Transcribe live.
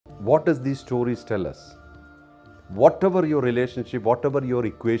What does these stories tell us? Whatever your relationship, whatever your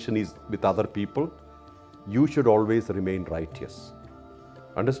equation is with other people, you should always remain righteous.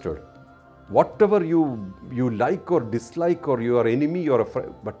 Understood? Whatever you like or dislike, or you are enemy or a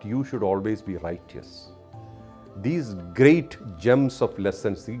friend, but you should always be righteous. These great gems of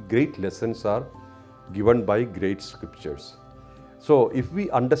lessons, the great lessons are given by great scriptures. So if we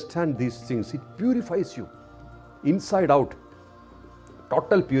understand these things, it purifies you inside out.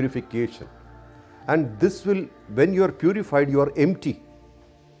 Total purification. And this will, when you are purified, you are empty.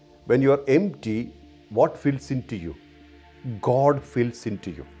 When you are empty, what fills into you? God fills into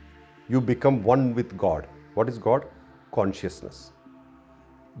you. You become one with God. What is God? Consciousness.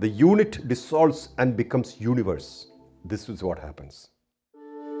 The unit dissolves and becomes universe. This is what happens.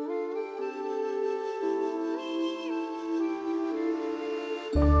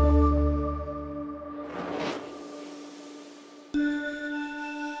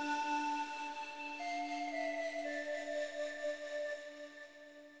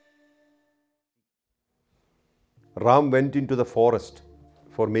 Ram went into the forest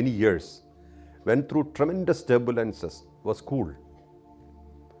for many years, went through tremendous turbulences, was cool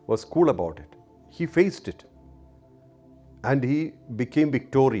about it. He faced it and he became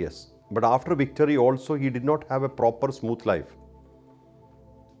victorious. But after victory also, he did not have a proper smooth life.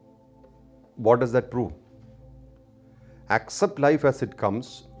 What does that prove? Accept life as it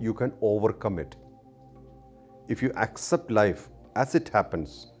comes, you can overcome it. If you accept life as it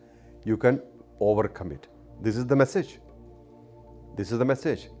happens, you can overcome it. This is the message. This is the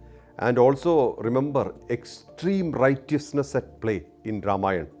message. And also remember, extreme righteousness at play in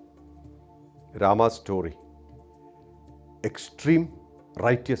Ramayana, Rama's story. Extreme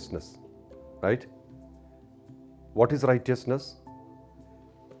righteousness, right? What is righteousness?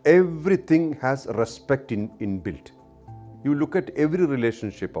 Everything has respect inbuilt. You look at every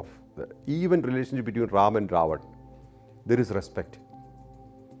relationship even relationship between Ram and Ravan, there is respect.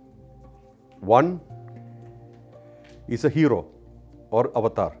 One is a hero or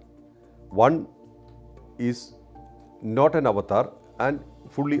avatar. One is not an avatar and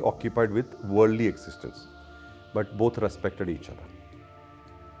fully occupied with worldly existence. But both respected each other.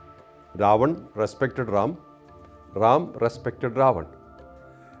 Ravan respected Ram. Ram respected Ravan.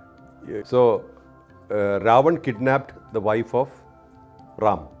 So, Ravan kidnapped the wife of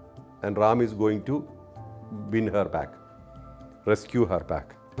Ram. And Ram is going to win her back, rescue her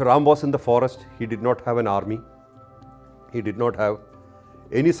back. Ram was in the forest. He did not have an army. He did not have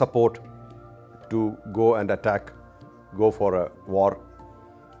any support to go and attack, go for a war.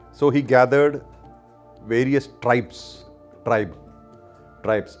 So he gathered various tribes,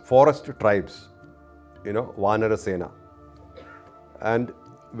 forest tribes, Vanara Sena, and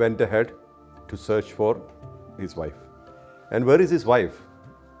went ahead to search for his wife. And where is his wife?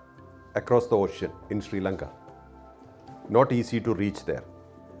 Across the ocean in Sri Lanka. Not easy to reach there,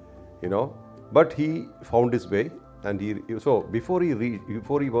 but he found his way. And so before he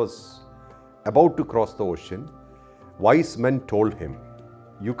was about to cross the ocean, wise men told him,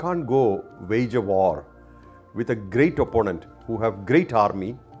 you can't go wage a war with a great opponent who have great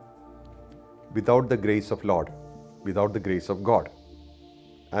army without the grace of Lord, without the grace of God.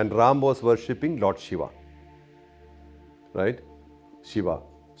 And Ram was worshipping Lord Shiva, right? Shiva.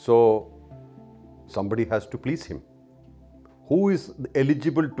 So somebody has to please him. Who is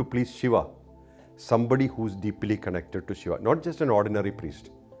eligible to please Shiva? Somebody who is deeply connected to Shiva, not just an ordinary priest.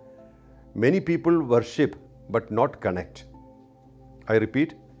 Many people worship but not connect. I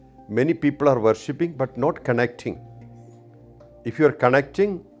repeat, many people are worshipping but not connecting. If you are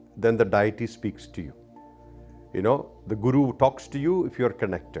connecting, then the deity speaks to you. The Guru talks to you if you are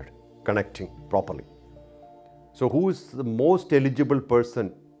connecting properly. So who is the most eligible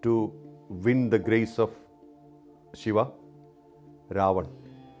person to win the grace of Shiva? Ravan.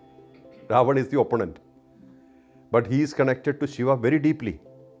 Ravan is the opponent. But he is connected to Shiva very deeply.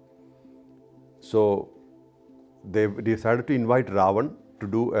 So they decided to invite Ravan to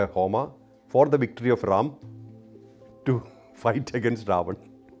do a homa for the victory of Ram to fight against Ravan.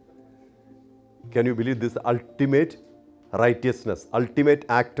 Can you believe this ultimate righteousness, ultimate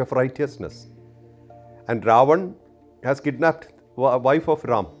act of righteousness? And Ravan has kidnapped a wife of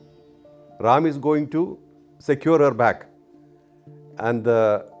Ram. Ram is going to secure her back. And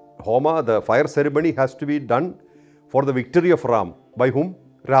the homa, the fire ceremony, has to be done for the victory of Ram. By whom?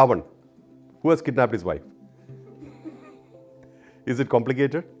 Ravan, who has kidnapped his wife. Is it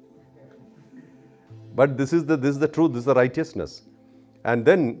complicated? But this is the truth, this is the righteousness. And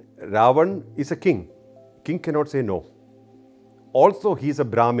then Ravan is a king. King cannot say no. Also, he is a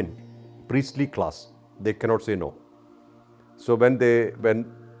Brahmin, priestly class. They cannot say no. So when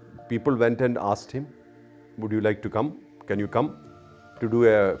people went and asked him, would you like to come? Can you come to do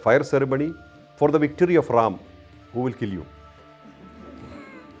a fire ceremony for the victory of Ram, who will kill you?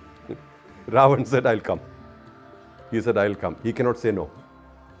 Ravan said, I'll come. He said, I'll come. He cannot say no.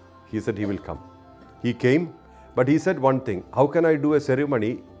 He said he will come. He came, but he said one thing, how can I do a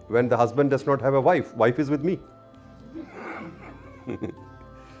ceremony when the husband does not have a wife? Wife is with me.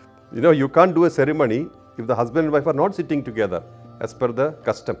 You can't do a ceremony if the husband and wife are not sitting together as per the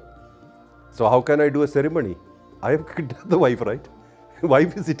custom. So how can I do a ceremony? I have kidnapped the wife, right?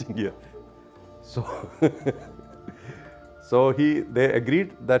 Wife is sitting here. So, they agreed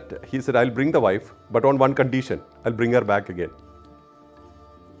that he said, I'll bring the wife, but on one condition, I'll bring her back again.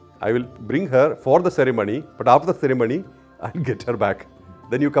 I will bring her for the ceremony, but after the ceremony, I'll get her back.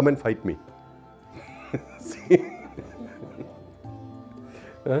 Then you come and fight me. See?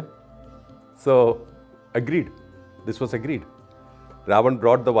 So, agreed. This was agreed. Ravan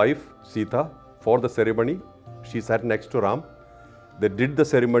brought the wife, Sita, for the ceremony. She sat next to Ram. They did the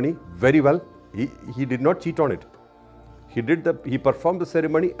ceremony very well. He did not cheat on it. He performed the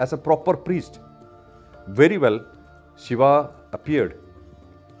ceremony as a proper priest. Very well. Shiva appeared,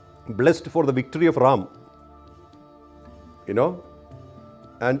 blessed for the victory of Ram.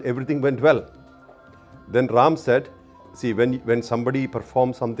 And everything went well. Then Ram said, see, when somebody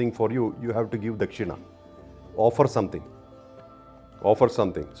performs something for you, you have to give dakshina. Offer something. Offer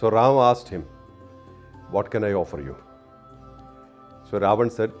something. So Ram asked him, what can I offer you? So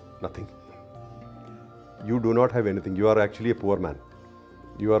Ravan said, nothing. You do not have anything. You are actually a poor man.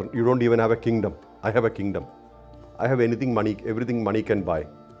 You don't even have a kingdom. I have a kingdom. I have everything money can buy.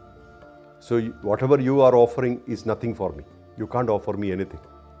 So whatever you are offering is nothing for me. You can't offer me anything.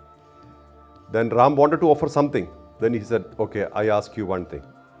 Then Ram wanted to offer something. Then he said, okay, I ask you one thing.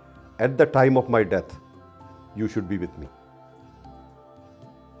 At the time of my death, you should be with me.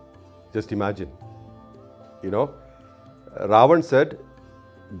 Just imagine. Ravan said,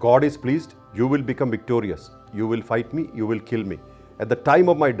 God is pleased, you will become victorious. You will fight me, you will kill me. At the time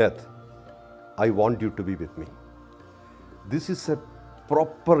of my death, I want you to be with me. This is a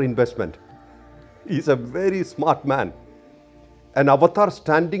proper investment. He's a very smart man. An avatar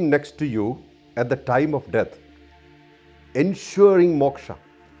standing next to you at the time of death, ensuring moksha.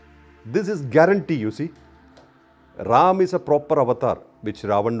 This is guarantee, you see. Ram is a proper avatar, which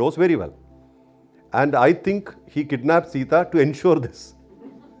Ravan knows very well. And I think he kidnapped Sita to ensure this.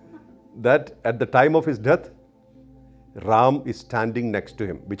 That at the time of his death, Ram is standing next to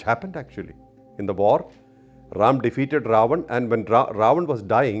him, which happened actually. In the war, Ram defeated Ravan, and when Ravan was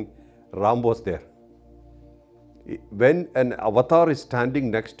dying, Ram was there. When an avatar is standing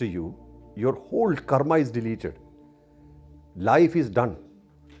next to you, your whole karma is deleted. Life is done.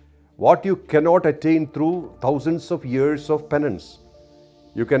 What you cannot attain through thousands of years of penance,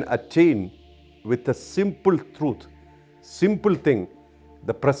 you can attain with a simple truth, simple thing,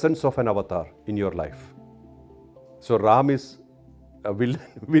 the presence of an avatar in your life. So Ram is a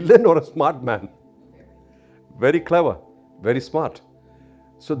villain or a smart man. Very clever, very smart.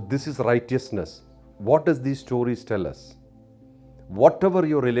 So this is righteousness. What does these stories tell us? Whatever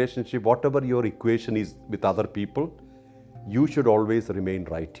your relationship, whatever your equation is with other people, you should always remain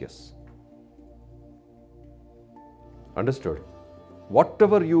righteous. Understood?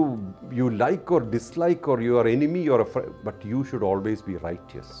 Whatever you like or dislike, or you are enemy or a friend, but you should always be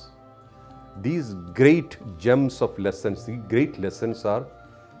righteous. These great gems of lessons, the great lessons are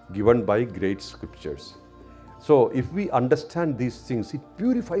given by great scriptures. So if we understand these things, it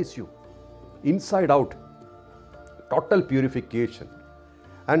purifies you inside out. Total purification.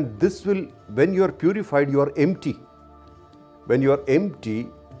 And this will, when you are purified, you are empty. When you are empty,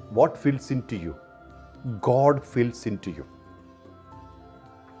 what fills into you? God fills into you.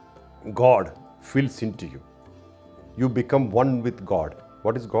 God fills into you. You become one with God.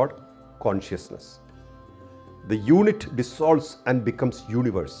 What is God? Consciousness. The unit dissolves and becomes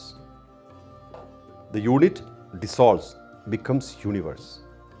universe. The unit dissolves, becomes universe.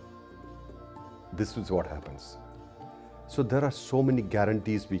 This is what happens. So there are so many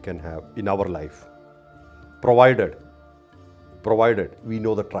guarantees we can have in our life, provided we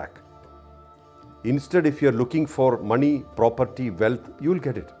know the track. Instead, if you're looking for money, property, wealth, you will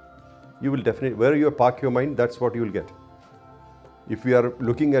get it. You will definitely, where you park your mind, that's what you will get. If we are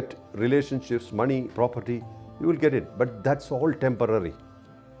looking at relationships, money, property, you will get it. But that's all temporary.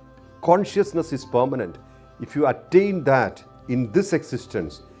 Consciousness is permanent. If you attain that in this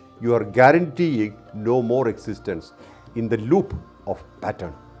existence, you are guaranteeing no more existence in the loop of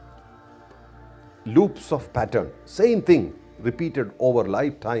pattern. Loops of pattern, same thing repeated over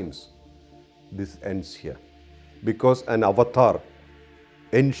lifetimes. This ends here. Because an avatar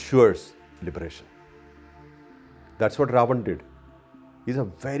ensures liberation. That's what Ravan did. He's a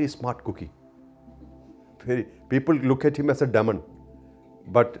very smart cookie. People look at him as a demon,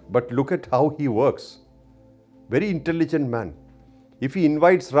 but look at how he works. Very intelligent man. If he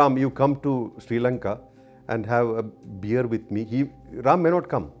invites Ram, you come to Sri Lanka and have a beer with me, Ram may not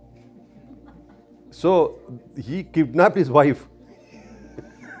come. So he kidnapped his wife.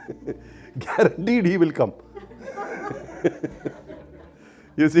 Guaranteed he will come.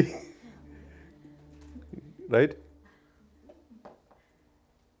 You see? Right?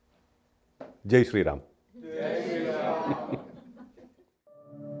 Jai Sri Ram. Jai